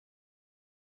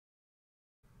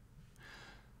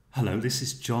Hello, this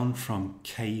is John from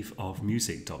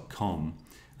caveofmusic.com,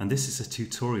 and this is a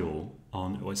tutorial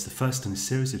on, well, it's the first in a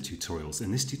series of tutorials.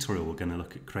 In this tutorial we're going to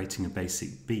look at creating a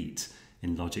basic beat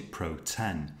in Logic Pro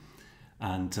 10,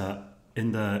 and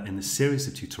in the series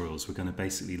of tutorials we're going to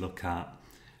basically look at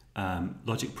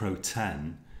Logic Pro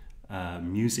 10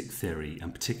 music theory,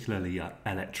 and particularly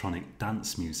electronic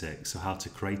dance music, so how to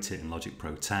create it in Logic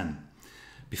Pro 10.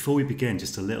 Before we begin,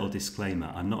 just a little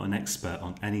disclaimer: I'm not an expert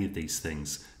on any of these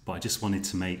things, but I just wanted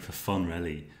to make for fun,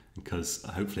 really, because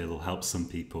hopefully it'll help some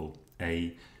people,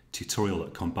 a tutorial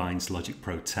that combines Logic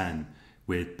Pro 10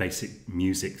 with basic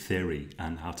music theory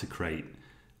and how to create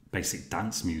basic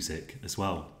dance music as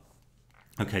well.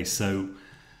 Okay, so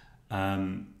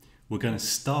we're going to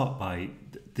start by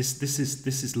this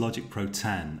is Logic Pro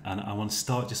 10, and I want to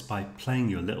start just by playing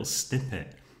you a little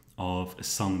snippet of a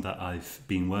song that I've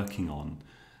been working on.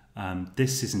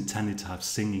 This is intended to have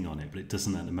singing on it, but it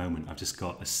doesn't at the moment. I've just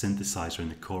got a synthesizer in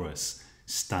the chorus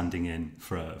standing in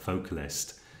for a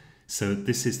vocalist. So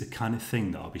this is the kind of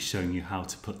thing that I'll be showing you how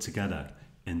to put together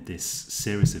in this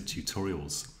series of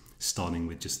tutorials, starting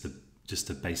with just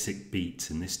a basic beat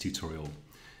in this tutorial.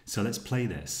 So let's play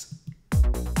this.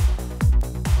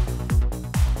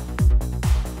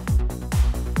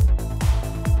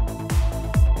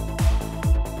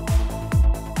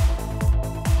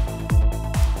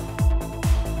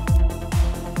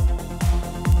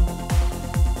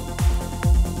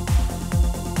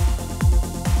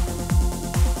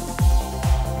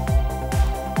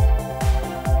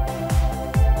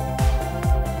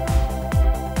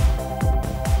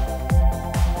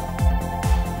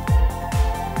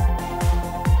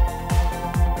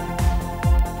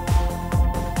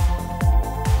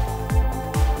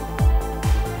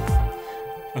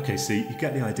 Okay, so you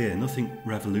get the idea. Nothing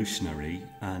revolutionary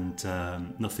and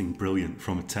nothing brilliant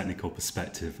from a technical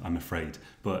perspective, I'm afraid.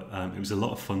 But it was a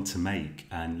lot of fun to make,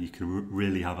 and you can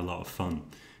really have a lot of fun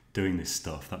doing this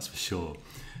stuff, that's for sure.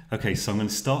 Okay, so I'm going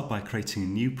to start by creating a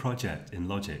new project in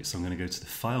Logic. So I'm going to go to the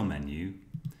File menu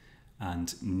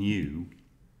and New.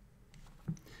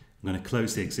 I'm going to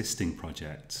close the existing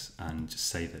project and just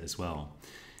save it as well.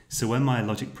 So when my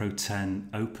Logic Pro 10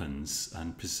 opens,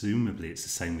 and presumably it's the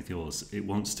same with yours, it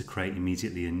wants to create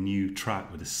immediately a new track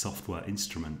with a software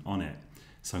instrument on it.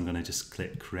 So I'm going to just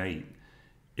click Create.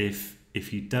 If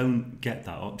you don't get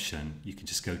that option, you can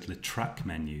just go to the Track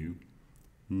menu,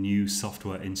 New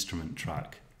Software Instrument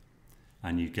Track,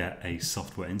 and you get a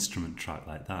software instrument track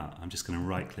like that. I'm just going to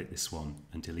right click this one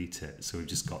and delete it. So we've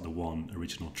just got the one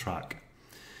original track.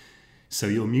 So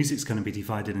your music's going to be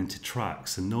divided into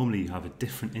tracks, and normally you have a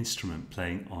different instrument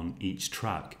playing on each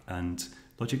track, and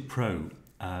Logic Pro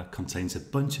contains a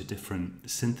bunch of different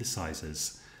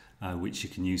synthesizers which you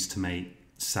can use to make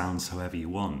sounds however you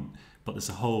want, but there's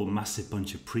a whole massive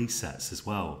bunch of presets as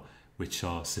well which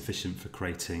are sufficient for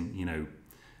creating, you know,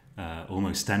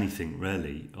 almost anything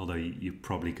really, although you're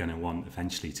probably going to want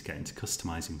eventually to get into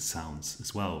customizing sounds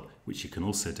as well, which you can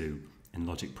also do in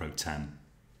Logic Pro 10.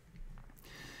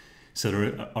 So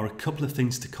there are a couple of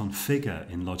things to configure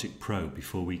in Logic Pro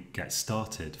before we get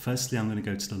started. Firstly, I'm going to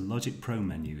go to the Logic Pro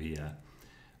menu here,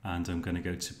 and I'm going to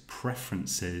go to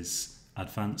Preferences,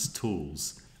 Advanced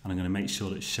Tools, and I'm going to make sure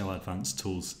that Show Advanced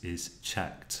Tools is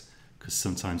checked, because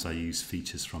sometimes I use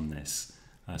features from this,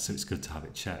 so it's good to have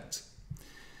it checked.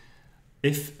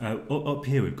 Up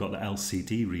here we've got the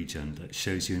LCD region that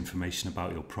shows you information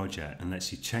about your project and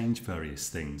lets you change various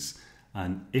things,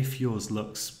 and if yours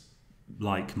looks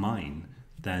like mine,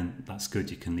 then that's good,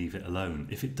 you can leave it alone.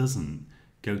 If it doesn't,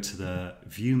 go to the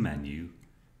View menu,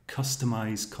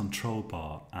 Customize Control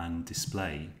Bar and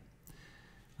Display,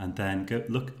 and then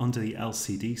look under the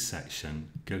LCD section,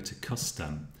 go to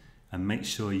Custom, and make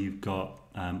sure you've got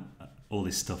all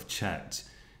this stuff checked.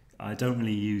 I don't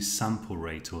really use sample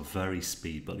rate or vary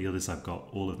speed, but the others I've got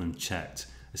all of them checked.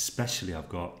 Especially I've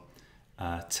got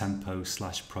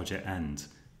tempo/project end,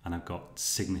 and I've got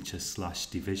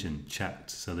signature/division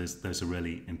checked, so those are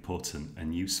really important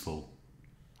and useful.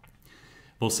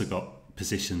 I've also got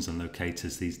positions and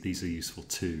locators. These are useful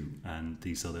too, and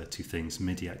these other two things,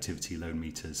 MIDI activity load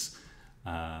meters,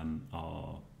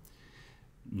 are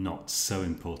not so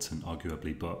important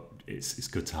arguably, but it's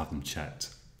good to have them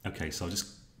checked. Okay, so I'll just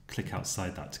click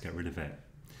outside that to get rid of it.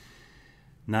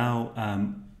 Now,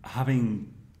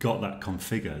 having got that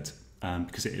configured,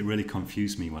 because it really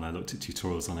confused me when I looked at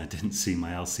tutorials and I didn't see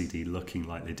my LCD looking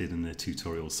like they did in the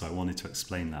tutorials, so I wanted to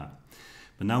explain that.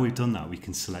 But now we've done that, we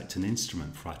can select an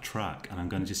instrument for our track, and I'm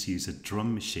going to just use a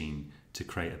drum machine to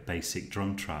create a basic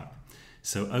drum track.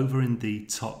 So over in the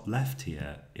top left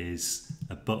here is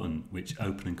a button which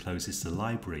opens and closes the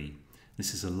library,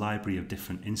 This is a library of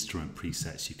different instrument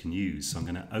presets you can use. So I'm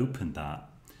going to open that.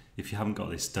 If you haven't got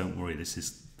this, don't worry. This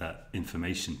is that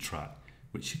information track,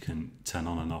 which you can turn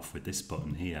on and off with this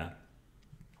button here,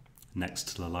 next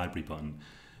to the library button.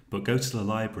 But go to the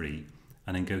library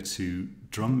and then go to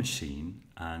Drum Machine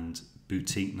and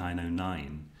Boutique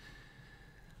 909.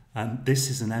 And this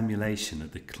is an emulation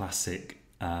of the classic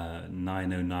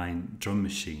 909 drum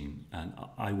machine. And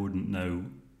I wouldn't know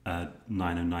a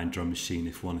 909 drum machine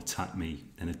if one attacked me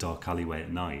in a dark alleyway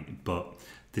at night. But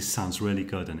this sounds really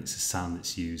good, and it's a sound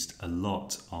that's used a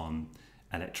lot on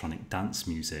electronic dance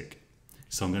music.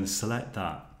 So I'm going to select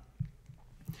that.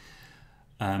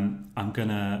 I'm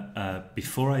gonna,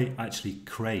 before I actually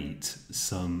create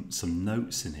some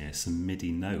notes in here, some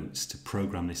MIDI notes to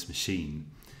program this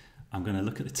machine, I'm gonna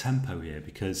look at the tempo here,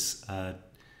 because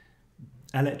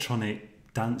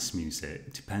electronic dance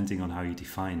music, depending on how you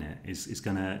define it, is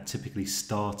gonna typically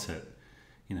start at,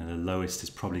 you know, the lowest is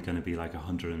probably gonna be like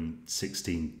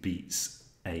 116 beats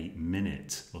a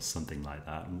minute or something like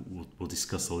that. We'll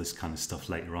discuss all this kind of stuff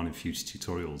later on in future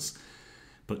tutorials.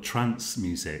 But trance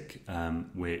music,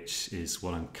 which is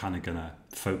what I'm kind of going to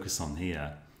focus on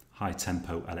here, high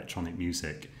tempo electronic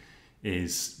music,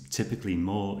 is typically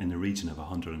more in the region of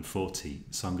 140.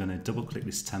 So I'm going to double click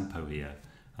this tempo here,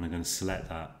 and I'm going to select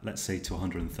that, let's say to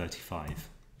 135.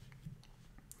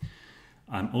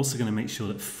 I'm also going to make sure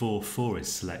that 4/4 is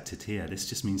selected here. This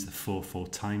just means the 4/4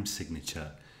 time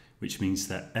signature, which means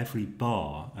that every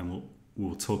bar, and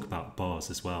we'll talk about bars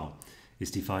as well,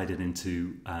 is divided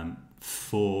into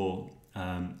four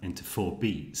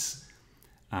beats,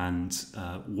 and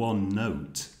one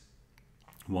note,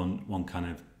 one kind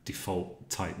of default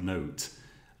type note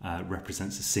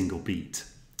represents a single beat.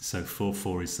 So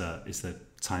 4/4 is the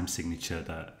time signature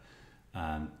that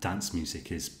dance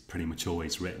music is pretty much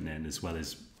always written in, as well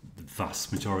as the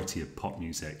vast majority of pop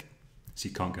music. So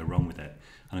you can't go wrong with it.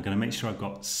 And I'm going to make sure I've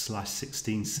got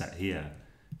 /16 set here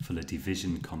for the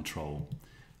division control.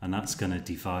 And that's going to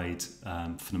divide,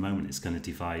 for the moment, it's going to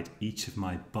divide each of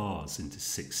my bars into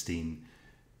 16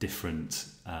 different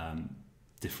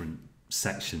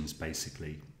sections,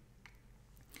 basically.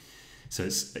 So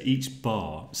it's each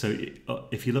bar. So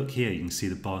if you look here, you can see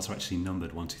the bars are actually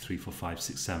numbered 1, 2, 3, 4, 5,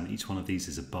 6, 7. Each one of these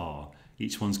is a bar.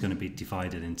 Each one's going to be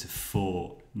divided into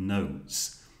 4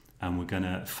 notes. And we're going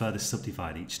to further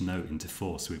subdivide each note into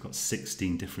 4. So we've got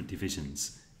 16 different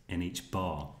divisions in each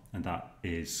bar. And that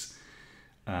is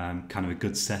kind of a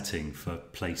good setting for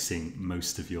placing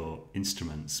most of your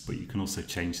instruments, but you can also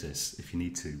change this if you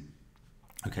need to.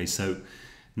 Okay, so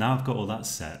now I've got all that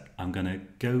set. I'm going to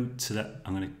go to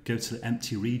the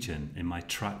empty region in my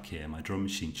track here, my drum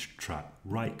machine track.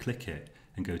 Right click it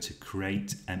and go to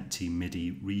Create Empty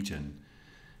MIDI Region.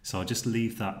 So I'll just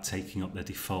leave that taking up the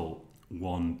default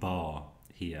 1 bar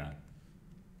here.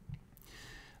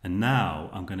 And now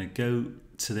I'm going to go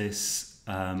to this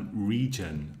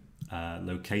region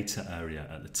locator area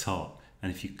at the top,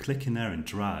 and if you click in there and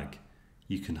drag,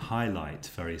 you can highlight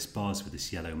various bars with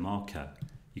this yellow marker.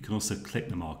 You can also click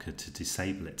the marker to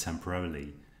disable it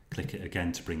temporarily, click it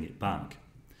again to bring it back.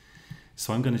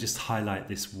 So I'm going to just highlight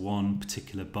this one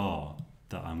particular bar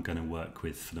that I'm going to work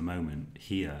with for the moment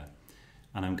here,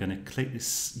 and I'm going to click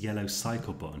this yellow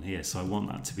cycle button here. So I want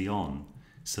that to be on,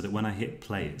 so that when I hit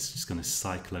play, it's just going to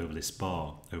cycle over this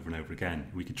bar over and over again.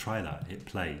 We could try that, hit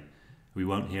play. We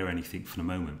won't hear anything for the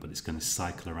moment, but it's going to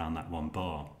cycle around that 1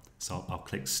 bar. So I'll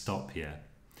click stop here.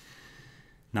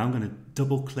 Now I'm going to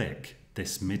double click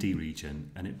this MIDI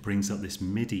region, and it brings up this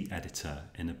MIDI editor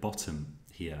in the bottom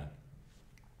here.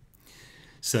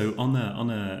 So on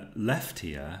the left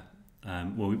here,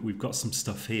 well, we've got some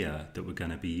stuff here that we're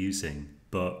going to be using,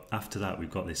 but after that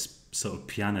we've got this sort of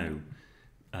piano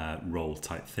roll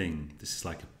type thing. This is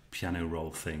like a piano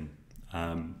roll thing.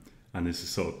 And there's a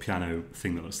sort of piano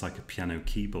thing that looks like a piano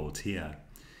keyboard here.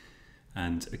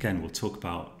 And again, we'll talk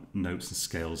about notes and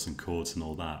scales and chords and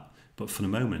all that. But for the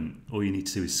moment, all you need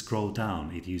to do is scroll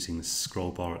down, either using the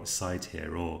scroll bar at the side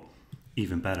here, or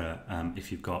even better,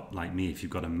 if you've got, like me, if you've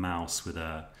got a mouse with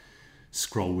a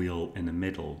scroll wheel in the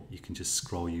middle, you can just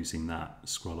scroll using that,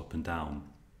 scroll up and down.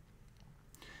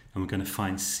 And we're going to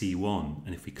find C1.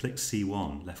 And if we click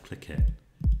C1, left click it,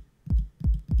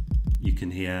 you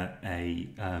can hear a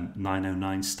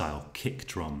 909 style kick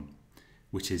drum,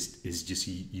 which is just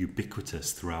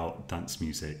ubiquitous throughout dance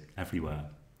music everywhere.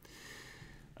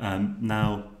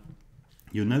 Now,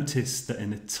 you'll notice that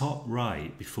in the top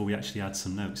right, before we actually add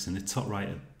some notes, in the top right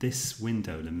of this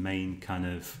window, the main kind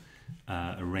of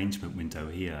arrangement window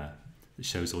here that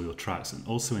shows all your tracks, and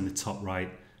also in the top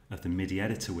right of the MIDI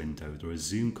editor window, there are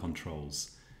zoom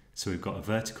controls. So we've got a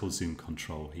vertical zoom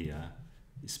control here,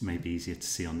 It's maybe easier to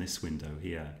see on this window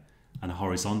here, and a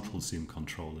horizontal zoom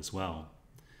control as well.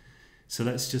 So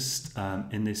let's just,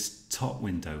 in this top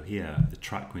window here, the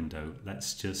track window,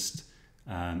 let's just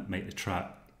make the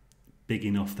track big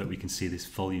enough that we can see this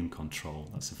volume control.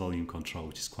 That's a volume control,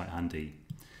 which is quite handy.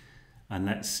 And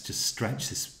let's just stretch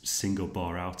this single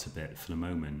bar out a bit for the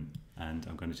moment. And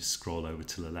I'm going to just scroll over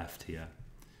to the left here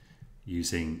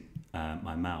using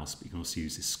my mouse, but you can also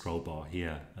use this scroll bar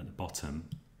here at the bottom.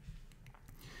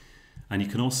 And you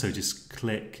can also just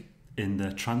click in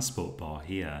the transport bar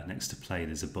here next to play.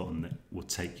 There's a button that will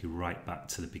take you right back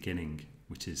to the beginning,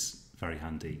 which is very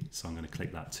handy. So I'm going to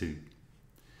click that too.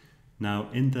 Now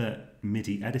in the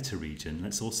MIDI editor region,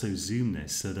 let's also zoom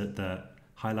this so that the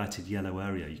highlighted yellow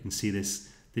area, you can see this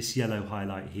yellow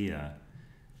highlight here,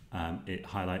 it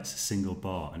highlights a single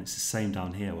bar, and it's the same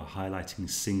down here. We're highlighting a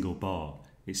single bar.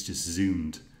 It's just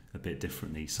zoomed a bit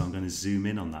differently. So I'm going to zoom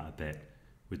in on that a bit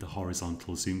with the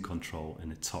horizontal zoom control in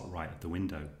the top right of the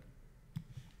window.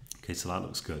 Okay, so that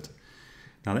looks good.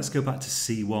 Now let's go back to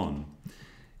C1.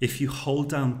 If you hold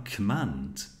down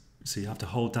Command, so you have to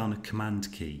hold down a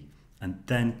Command key and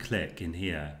then click in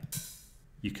here,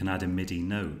 you can add a MIDI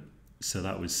note. So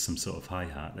that was some sort of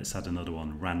hi-hat. Let's add another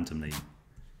one randomly,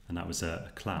 and that was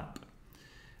a clap.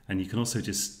 And you can also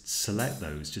just select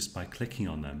those just by clicking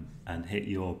on them and hit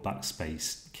your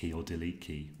backspace key or delete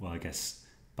key. Well, I guess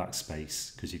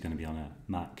backspace because you're going to be on a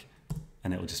Mac,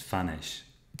 and it will just vanish.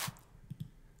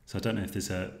 So I don't know if there's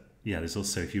there's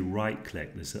also, if you right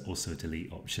click, there's also a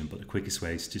delete option, but the quickest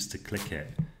way is just to click it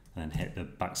and then hit the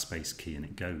backspace key and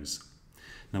it goes.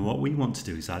 Now what we want to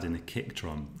do is add in a kick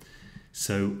drum.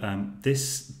 So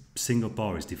this single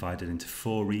bar is divided into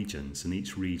 4 regions, and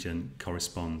each region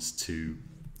corresponds to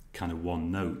kind of one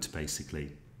note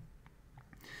basically.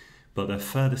 But they're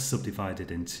further subdivided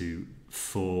into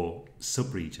 4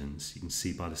 subregions. You can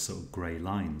see by the sort of grey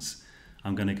lines.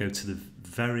 I'm going to go to the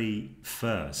very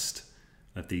first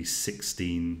of these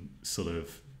 16 sort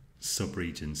of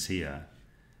subregions here,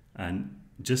 and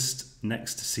just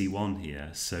next to C1 here,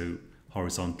 so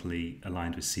horizontally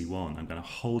aligned with C1, I'm going to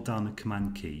hold down the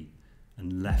Command key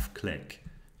and left click,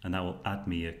 and that will add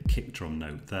me a kick drum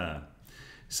note there.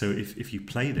 So if you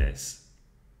play this,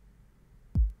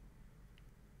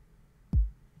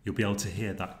 you'll be able to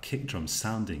hear that kick drum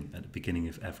sounding at the beginning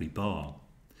of every bar.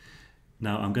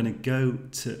 Now I'm going to go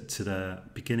to the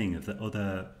beginning of the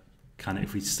other kind of,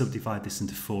 if we subdivide this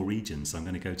into 4 regions, I'm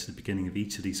going to go to the beginning of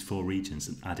each of these 4 regions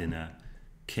and add in a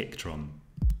kick drum.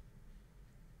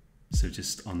 So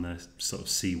just on the sort of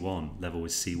C1, level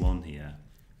with C1 here.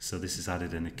 So this is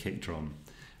added in a kick drum.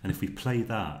 And if we play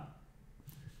that,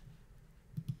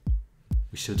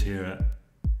 we should hear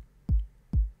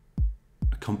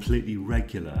a completely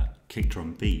regular kick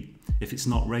drum beat. If it's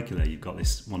not regular, you've got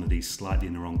this one of these slightly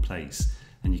in the wrong place,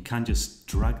 and you can just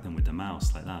drag them with the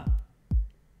mouse like that.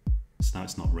 So now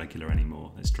it's not regular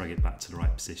anymore. Let's drag it back to the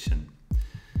right position.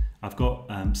 I've got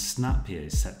snap here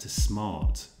set to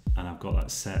smart, and I've got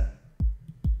that set.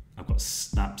 I've got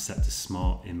snap set to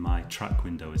smart in my track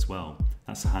window as well.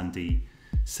 That's a handy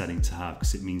setting to have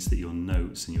because it means that your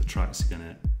notes and your tracks are going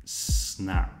to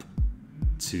snap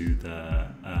to the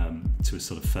to a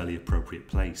sort of fairly appropriate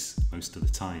place most of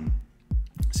the time.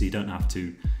 So you don't have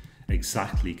to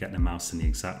exactly get the mouse in the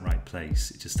exact right place.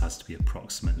 It just has to be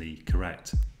approximately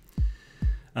correct.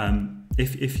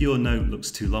 If your note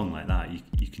looks too long like that,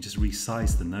 you can just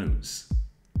resize the notes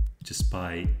just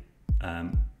by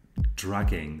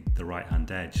dragging the right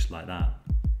hand edge like that.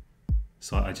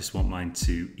 So I just want mine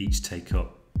to each take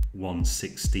up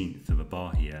 1/16 of a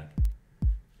bar here,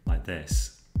 like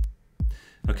this.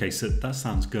 Okay, so that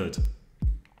sounds good.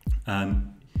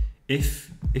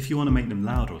 If you want to make them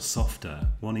louder or softer,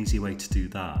 one easy way to do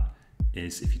that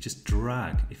is if you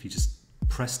just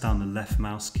press down the left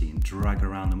mouse key and drag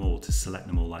around them all to select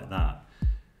them all like that.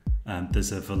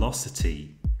 There's a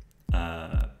velocity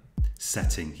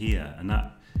setting here, and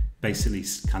that basically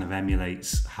kind of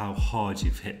emulates how hard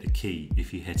you've hit the key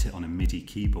if you hit it on a MIDI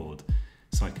keyboard.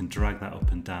 So I can drag that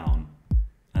up and down,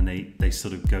 and they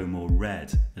sort of go more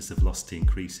red as the velocity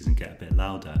increases and get a bit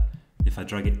louder. If I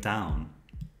drag it down,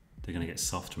 they're going to get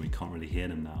softer and we can't really hear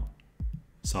them now.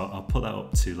 So I'll put that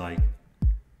up to, like,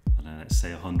 I don't know, let's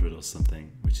say 100 or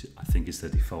something, which I think is the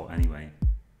default anyway.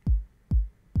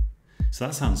 So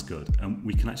that sounds good, and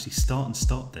we can actually start and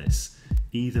stop this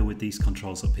either with these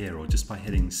controls up here or just by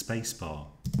hitting the space bar.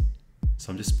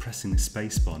 So I'm just pressing the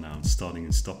space bar now and starting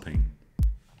and stopping.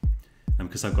 And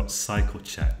because I've got cycle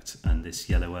checked and this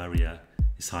yellow area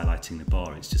is highlighting the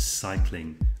bar, it's just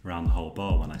cycling around the whole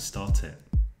bar when I start it.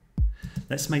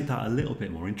 Let's make that a little bit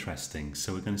more interesting.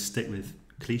 So we're going to stick with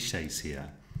cliches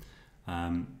here.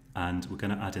 and we're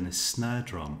going to add in a snare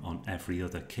drum on every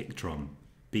other kick drum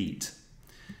beat.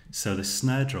 So the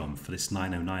snare drum for this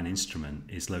 909 instrument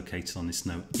is located on this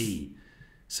note E.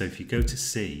 So if you go to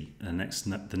C, the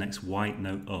next white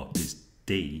note up is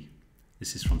D.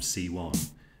 This is from C1,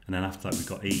 and then after that we've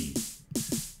got E.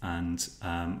 And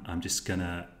I'm just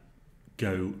gonna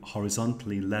go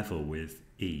horizontally level with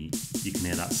E. You can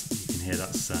hear that's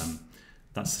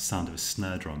the sound of a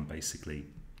snare drum basically.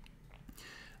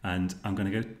 And I'm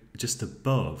going to go just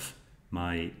above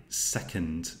my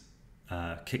second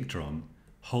kick drum,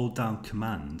 hold down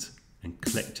Command and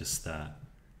click just there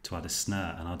to add a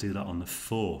snare, and I'll do that on the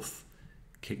fourth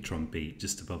kick drum beat,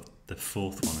 just above the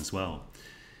fourth one as well.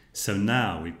 So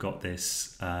now we've got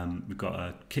this, we've got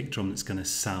a kick drum that's going to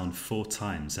sound 4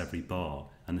 times every bar,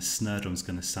 and the snare drum's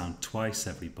going to sound twice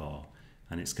every bar,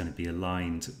 and it's going to be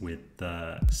aligned with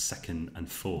the second and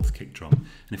fourth kick drum.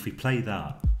 And if we play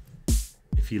that,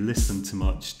 if you listen to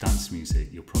much dance music,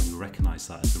 you'll probably recognise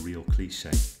that as a real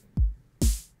cliche.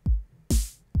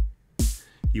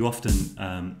 You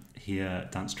often hear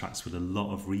dance tracks with a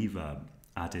lot of reverb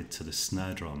added to the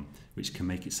snare drum, which can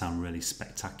make it sound really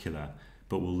spectacular,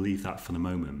 but we'll leave that for the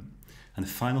moment. And the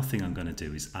final thing I'm going to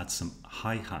do is add some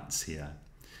hi-hats here.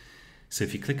 So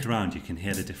if you click around, you can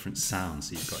hear the different sounds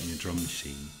that you've got in your drum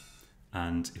machine.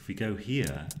 And if we go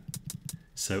here,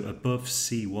 so above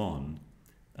C1,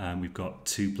 we've got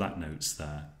 2 black notes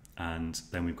there, and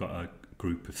then we've got a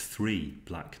group of 3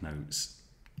 black notes.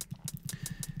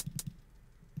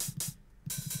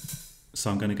 So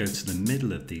I'm going to go to the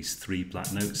middle of these 3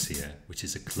 black notes here, which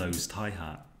is a closed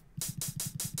hi-hat.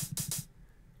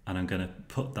 And I'm going to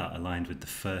put that aligned with the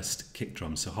first kick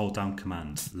drum. So hold down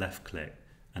Command, left click,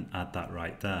 and add that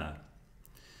right there.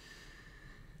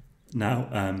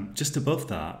 Now, just above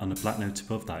that, on the black note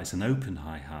above that, is an open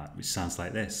hi-hat, which sounds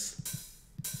like this.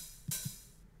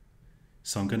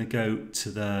 So I'm going to go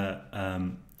to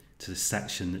the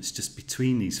section that's just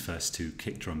between these first 2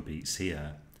 kick drum beats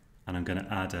here, and I'm going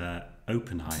to add a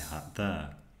open hi-hat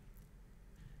there.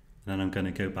 And then I'm going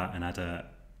to go back and add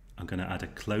a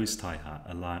closed hi-hat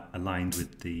aligned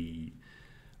with the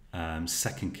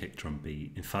second kick drum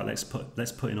beat. In fact,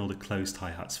 let's put in all the closed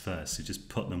hi-hats first. So just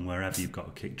put them wherever you've got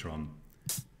a kick drum,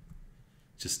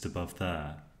 just above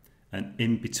there. And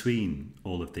in between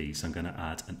all of these, I'm going to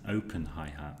add an open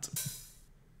hi-hat.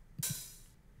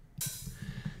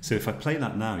 So if I play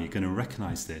that now, you're going to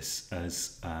recognise this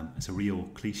as a real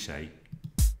cliche.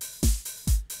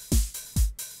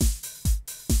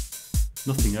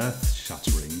 Nothing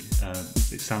earth-shattering.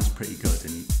 It sounds pretty good,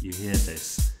 and you hear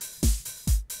this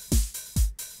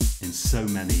in so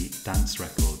many dance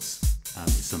records.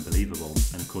 It's unbelievable.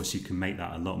 And of course, you can make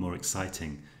that a lot more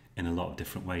exciting in a lot of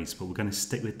different ways, but we're going to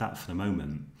stick with that for the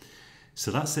moment. So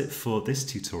that's it for this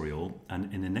tutorial,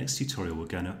 and in the next tutorial we're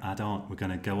going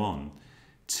to go on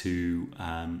to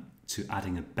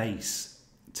adding a bass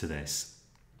to this.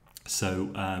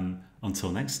 So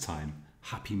until next time,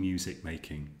 happy music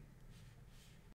making.